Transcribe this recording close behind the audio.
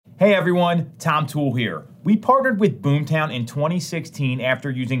Hey everyone, Tom Toole here. We partnered with Boomtown in 2016 after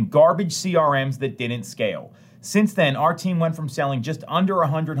using garbage CRMs that didn't scale. Since then, our team went from selling just under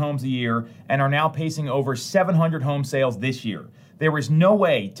 100 homes a year and are now pacing over 700 home sales this year. There is no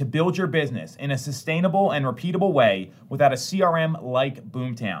way to build your business in a sustainable and repeatable way without a CRM like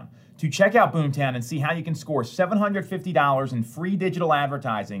Boomtown. To check out Boomtown and see how you can score $750 in free digital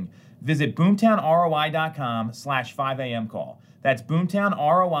advertising, visit boomtownroi.com/5am call. That's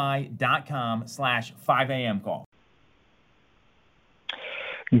boomtownroi.com/5am call.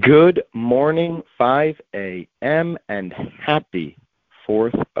 Good morning, 5 a.m., and happy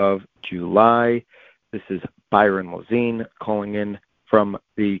 4th of July. This is Byron Lazine calling in from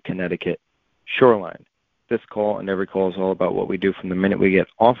the Connecticut shoreline. This call and every call is all about what we do from the minute we get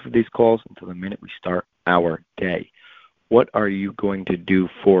off of these calls until the minute we start our day. What are you going to do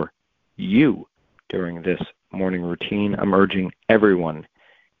for you during this morning routine? I'm urging everyone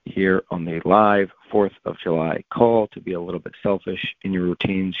here on the live 4th of July call to be a little bit selfish in your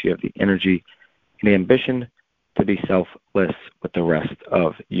routines. You have the energy and the ambition to be selfless with the rest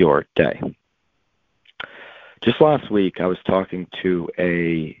of your day. Just last week, I was talking to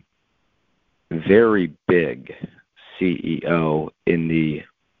a very big CEO in the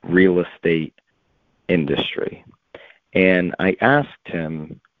real estate industry, and I asked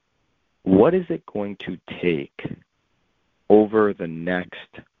him, what is it going to take over the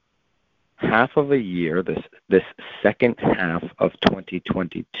next half of a year, this second half of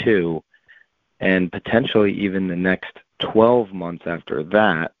 2022, and potentially even the next 12 months after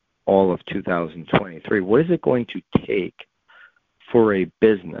that, all of 2023, what is it going to take for a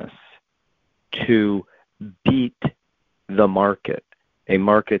business to beat the market, a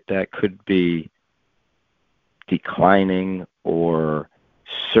market that could be declining or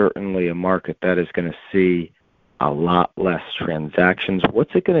certainly a market that is going to see a lot less transactions?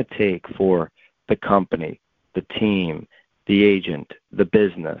 What's it going to take for the company, the team, the agent, the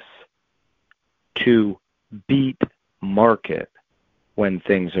business to beat market when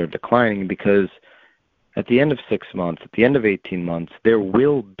things are declining? Because at the end of 6 months, at the end of 18 months, there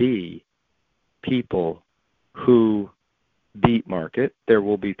will be people who beat market. There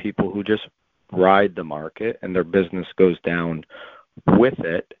will be people who just ride the market and their business goes down with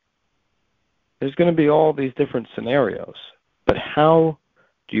it. There's going to be all these different scenarios. But how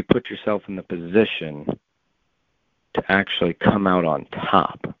do you put yourself in the position to actually come out on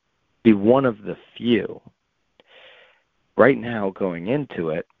top? Be one of the few. Right now, going into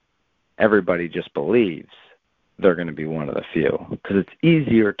it, everybody just believes they're going to be one of the few because it's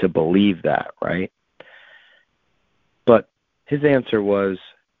easier to believe that, right? But his answer was,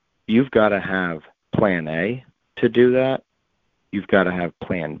 you've got to have plan A to do that. You've got to have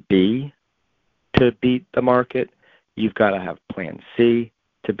plan B to beat the market. You've got to have plan C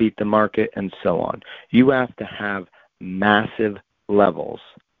to beat the market, and so on. You have to have massive levels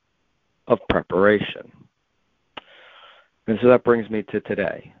of preparation. And so that brings me to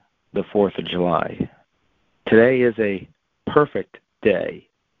today, the 4th of July. Today is a perfect day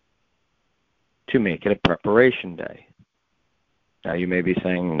to make it a preparation day. Now you may be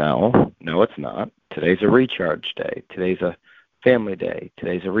saying, no, it's not. Today's a recharge day. Today's a family day.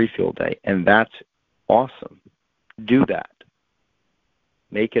 Today's a refuel day. And that's awesome. Do that.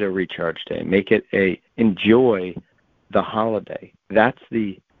 Make it a recharge day. Make it enjoy the holiday. That's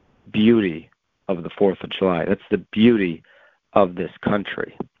the beauty of the 4th of July. That's the beauty of this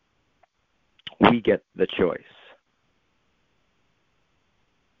country. We get the choice.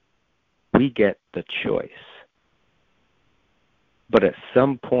 We get the choice. But at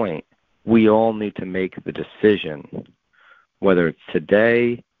some point, we all need to make the decision, whether it's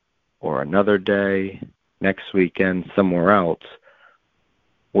today or another day, next weekend, somewhere else,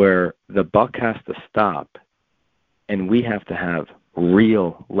 where the buck has to stop and we have to have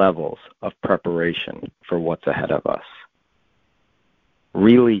real levels of preparation for what's ahead of us.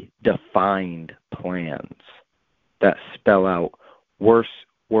 Really defined plans that spell out worst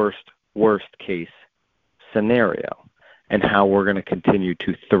case scenario and how we're going to continue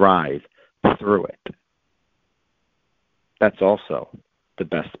to thrive through it. That's also the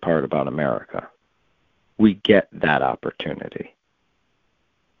best part about America. We get that opportunity.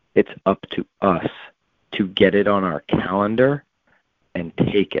 It's up to us to get it on our calendar and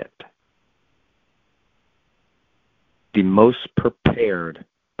take it. The most prepared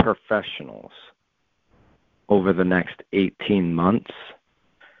professionals over the next 18 months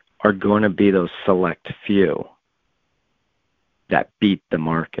are going to be those select few that beat the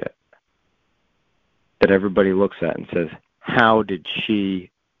market, that everybody looks at and says, how did she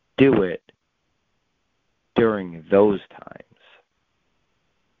do it during those times?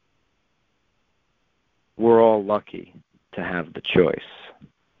 we're all lucky to have the choice.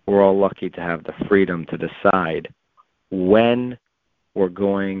 We're all lucky to have the freedom to decide when we're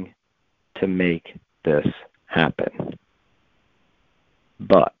going to make this happen.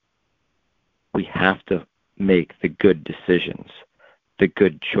 But we have to make the good decisions, the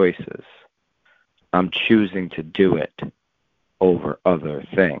good choices. I'm choosing to do it over other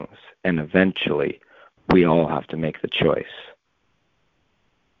things. And eventually, we all have to make the choice.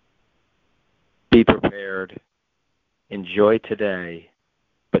 Be prepared. Enjoy today.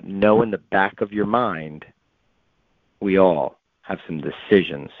 But know in the back of your mind, we all have some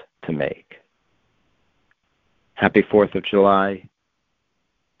decisions to make. Happy 4th of July.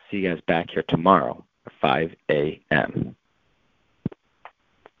 See you guys back here tomorrow at 5 a.m.